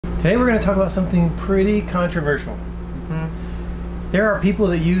Today we're going to talk about something pretty controversial. There are people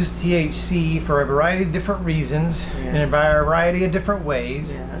that use THC for a variety of different reasons and in a variety of different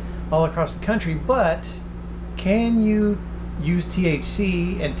ways all across the country, but can you use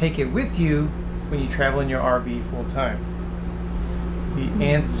THC and take it with you when you travel in your RV full time? The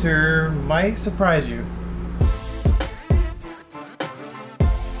answer might surprise you.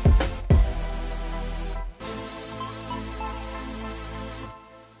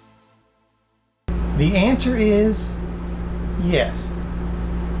 The answer is yes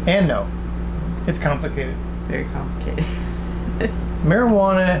and no. It's complicated. Very complicated.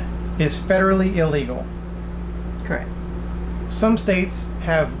 Marijuana is federally illegal. Correct. Some states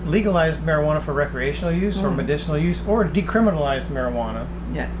have legalized marijuana for recreational use or medicinal use, or decriminalized marijuana.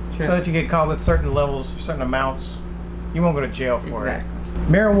 Yes, true. So if you get caught with certain levels, certain amounts, you won't go to jail for it. Exactly.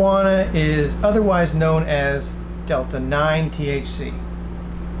 Marijuana is otherwise known as Delta 9 THC.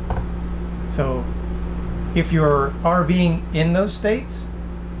 So if you're RVing in those states,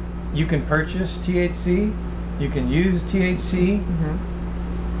 you can purchase THC, you can use THC,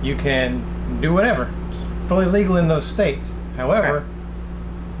 you can do whatever. It's fully legal in those states. However,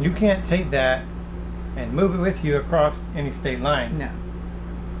 you can't take that and move it with you across any state lines. No.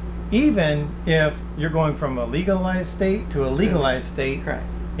 Even if you're going from a legalized state to a legalized state,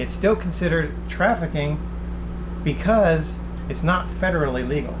 it's still considered trafficking because it's not federally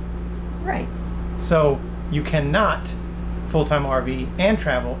legal. Right. So you cannot full-time RV and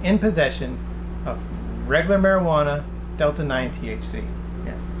travel in possession of regular marijuana, Delta 9 THC.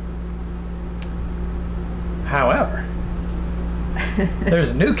 Yes. However,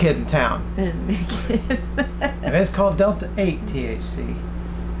 there's a new kid in town. There's a new kid. And it's called Delta 8 THC.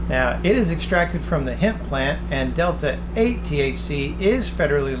 Now, it is extracted from the hemp plant, and Delta 8 THC is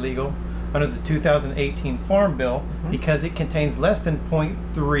federally legal under the 2018 Farm Bill because it contains less than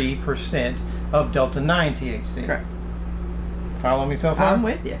 0.3% of Delta 9 THC. Correct. Follow me so far? I'm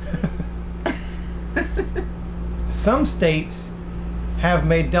with you. Some states have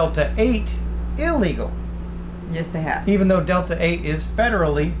made Delta 8 illegal. Yes, they have. Even though Delta 8 is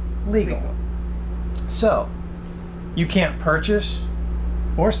federally legal. So, you can't purchase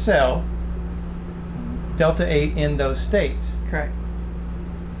or sell Delta 8 in those states. Correct.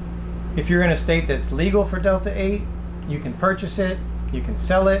 If you're in a state that's legal for Delta 8, you can purchase it, you can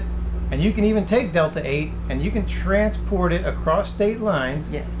sell it, and you can even take Delta 8 and you can transport it across state lines,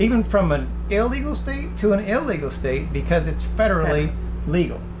 even from an illegal state to an illegal state, because it's federally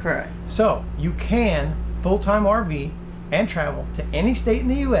legal. Correct. So you can full-time RV and travel to any state in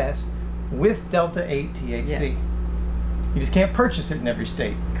the U.S. with Delta 8 THC. Yes. You just can't purchase it in every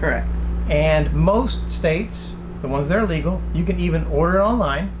state. Correct. And most states, the ones that are legal, you can even order it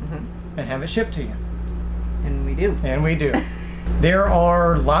online and have it shipped to you. And we do. And we do. There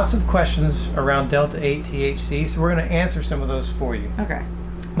are lots of questions around Delta 8 THC, so we're going to answer some of those for you. Okay.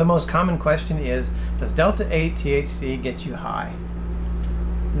 The most common question is, does Delta 8 THC get you high?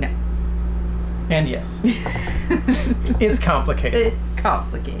 No. And yes. It's complicated. It's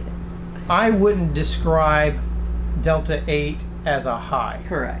complicated. I wouldn't describe Delta 8 as a high.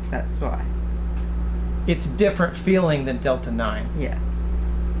 Correct, that's why. It's different feeling than Delta 9. Yes.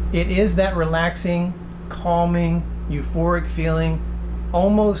 It is that relaxing, calming, euphoric feeling,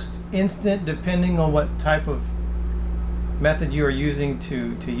 almost instant depending on what type of method you are using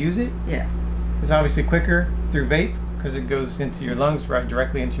to use it. Yeah. It's obviously quicker through vape because it goes into your lungs, right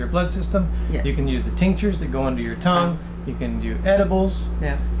directly into your blood system. Yes. You can use the tinctures that go under your tongue. You can do edibles.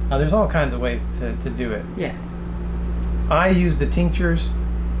 Yeah. There's all kinds of ways to do it. Yeah. I use the tinctures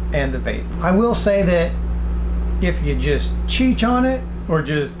and the vape. I will say that if you just cheech on it, or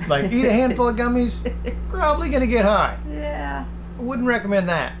just like eat a handful of gummies, probably gonna get high. Yeah. I wouldn't recommend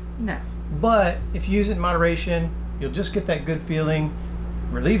that. No. But if you use it in moderation, you'll just get that good feeling,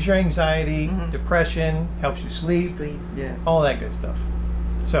 relieves your anxiety, depression, helps you sleep, yeah, all that good stuff.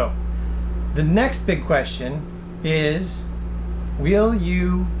 So, the next big question is, will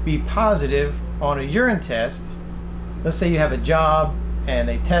you be positive on a urine test? Let's say you have a job and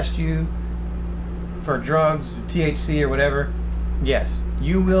they test you for drugs, THC or whatever. Yes,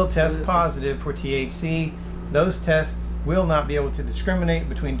 you will test positive for THC. Those tests will not be able to discriminate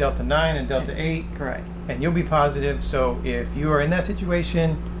between Delta 9 and Delta 8. Correct. And you'll be positive. So if you are in that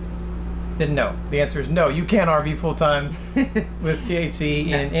situation, then no. The answer is no. You can't RV full-time with THC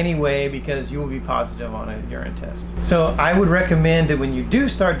in any way because you will be positive on a urine test. So I would recommend that when you do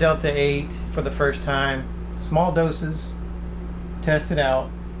start Delta 8 for the first time, small doses, test it out,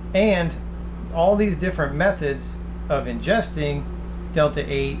 and all these different methods of ingesting Delta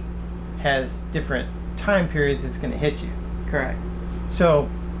 8 has different time periods it's going to hit you. Correct. So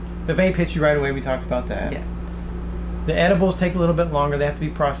The vape hits you right away. We talked about that. Yes. The edibles take a little bit longer. They have to be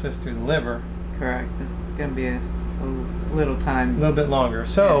processed through the liver. Correct. It's going to be a little time. A little bit longer.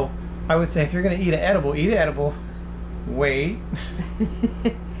 So I would say if you're going to eat an edible, wait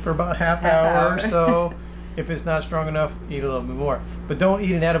for about half hour or so. If it's not strong enough, eat a little bit more. But don't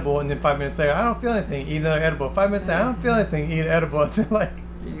eat an edible and then 5 minutes later, I don't feel anything. Eat another edible. 5 minutes later, I don't feel anything. Eat an edible. And then like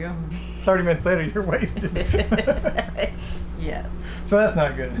 30 minutes later, you're wasted. Yes. So that's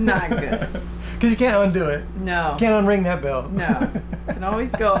not good. Not good. Because you can't undo it. No. You can't unring that bell. No. You can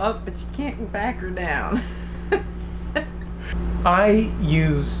always go up, but you can't go back or down. I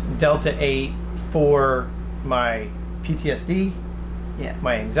use Delta 8 for my PTSD, Yes.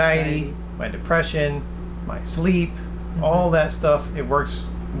 my anxiety, my depression, my sleep, all that stuff. It works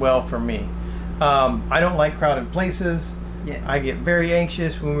well for me. I don't like crowded places. Yeah. I get very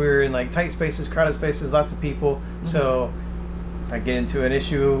anxious when we're in like tight spaces, crowded spaces, lots of people. So if I get into an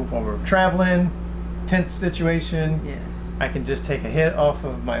issue while we're traveling, tense situation, Yes. I can just take a hit off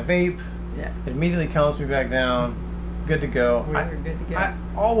of my vape. Yeah. It immediately calms me back down. Good to go. We're good to go. I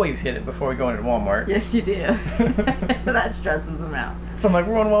always hit it before we go into Walmart. Yes, you do. That stresses them out. So I'm like,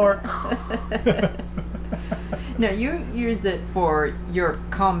 we're going to Walmart. No, you use it for your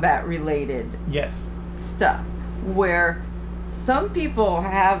combat related Yes. stuff, where some people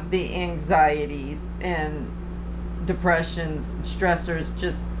have the anxieties and depressions, stressors,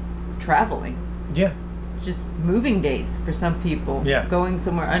 just traveling, Yeah. just moving days for some people. Yeah. Going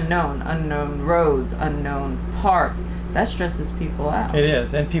somewhere unknown roads, unknown parks. That stresses people out. It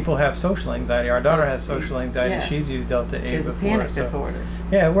is. And people have social anxiety. Our daughter has social anxiety. Yes. She's used Delta 8 She has a before. panic so- disorder.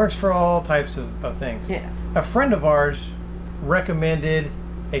 Yeah, it works for all types of things. Yes. A friend of ours recommended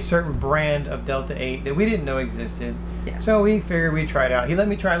a certain brand of Delta 8 that we didn't know existed. Yeah. So we figured we'd try it out. He let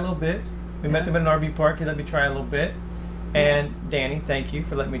me try a little bit. We met them at an RV park. He let me try a little bit. And Danny, thank you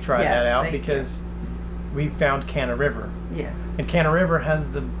for letting me try Yes, that out thank because we found Canna River. Yes. And Canna River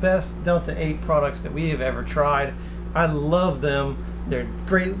has the best Delta 8 products that we have ever tried. I love them. They're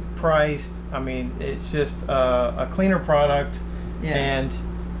great priced. I mean, it's just a cleaner product. Yeah. And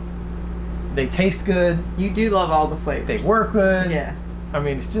they taste good. You do love all the flavors. They work good. Yeah. I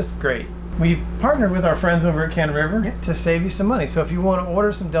mean, it's just great. We've partnered with our friends over at Canna River Yep. to save you some money. So if you want to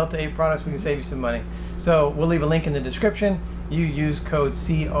order some Delta 8 products, we can save you some money. So we'll leave a link in the description. You use code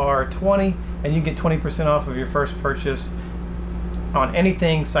CR20 and you get 20% off of your first purchase on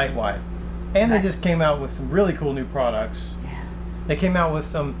anything site-wide. And Nice. they just came out with some really cool new products. Yeah. They came out with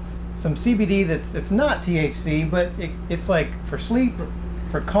some CBD it's not THC, but it's like for sleep,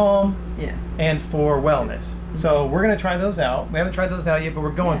 for calm, Yeah. and for wellness. So we're going to try those out. We haven't tried those out yet, but we're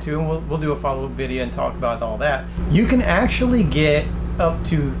going Yeah. to, and we'll do a follow-up video and talk about all that. You can actually get up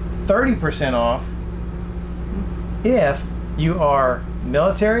to 30% off if you are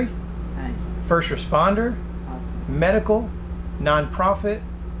military, Nice. first responder, Awesome. medical, nonprofit,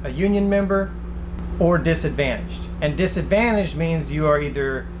 a union member, or disadvantaged. And disadvantaged means you are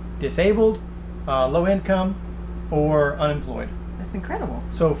either disabled, low income, or unemployed. That's incredible.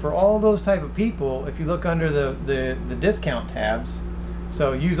 So for all those type of people, if you look under the discount tabs,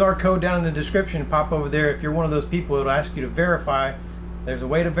 so use our code down in the description, pop over there. If you're one of those people, it'll ask you to verify. There's a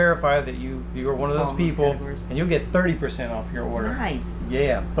way to verify that you are one of All those those people, categories. and you'll get 30% off your order. Nice.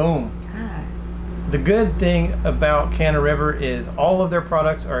 Yeah, boom. God. The good thing about Canna River is all of their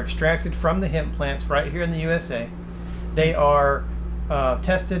products are extracted from the hemp plants right here in the USA. They are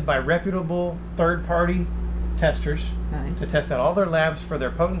tested by reputable third-party testers Nice. to test out all their labs for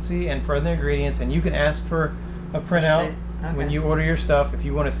their potency and for the ingredients, and you can ask for a printout when Okay. you order your stuff if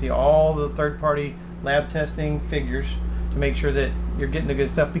you want to see all the third-party lab testing figures to make sure that you're getting the good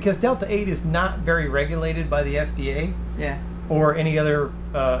stuff, because Delta 8 is not very regulated by the FDA Yeah. or any other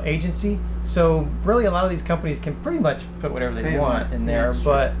agency, so really a lot of these companies can pretty much put whatever they want in there. That's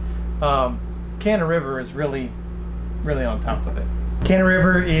But Canna River is really on top of it. Canna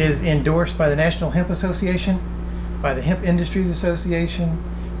River is endorsed by the National Hemp Association, by the Hemp Industries Association,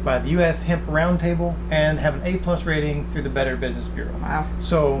 by the U.S. Hemp Roundtable, and have an A+ rating through the Better Business Bureau. Wow.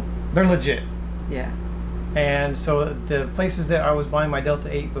 So they're legit. Yeah. And so the places that I was buying my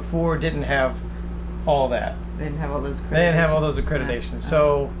Delta 8 before didn't have all that. They didn't have all those accreditations. They didn't have all those accreditations.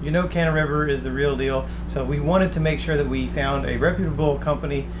 So you know Canna River is the real deal. So we wanted to make sure that we found a reputable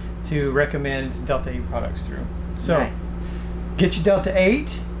company to recommend Delta 8 products through. So Nice. get your Delta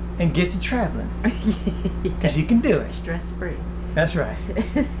 8 and get to traveling, because you can do it. Stress free. That's right.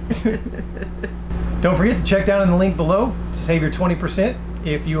 Don't forget to check down in the link below to save your 20%.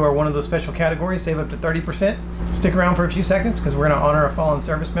 If you are one of those special categories, save up to 30%. Stick around for a few seconds because we're going to honor a fallen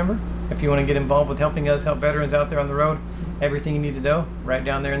service member. If you want to get involved with helping us help veterans out there on the road, everything you need to know right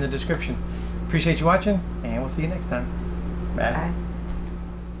down there in the description. Appreciate you watching, and we'll see you next time. Bye. Bye.